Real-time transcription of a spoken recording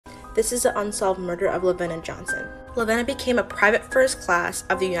This is the unsolved murder of LaVena Johnson. LaVena became a private first class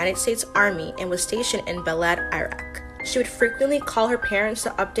of the United States Army and was stationed in Balad, Iraq. She would frequently call her parents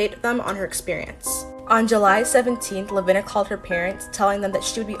to update them on her experience. On July 17th, LaVena called her parents, telling them that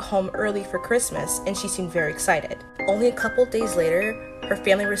she would be home early for Christmas, and she seemed very excited. Only a couple days later, her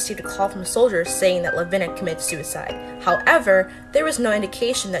family received a call from soldiers saying that LaVena committed suicide. However, there was no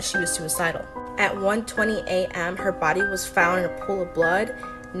indication that she was suicidal. At 1:20 a.m., her body was found in a pool of blood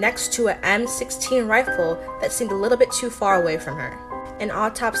next to an M16 rifle that seemed a little bit too far away from her. An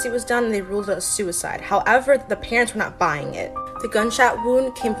autopsy was done and they ruled it a suicide. However, the parents were not buying it. The gunshot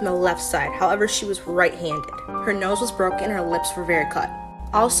wound came from the left side. However, she was right-handed. Her nose was broken and her lips were very cut.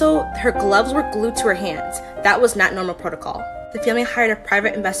 Also, her gloves were glued to her hands. That was not normal protocol. The family hired a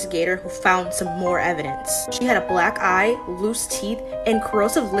private investigator who found some more evidence. She had a black eye, loose teeth, and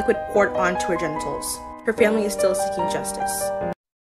corrosive liquid poured onto her genitals. Her family is still seeking justice.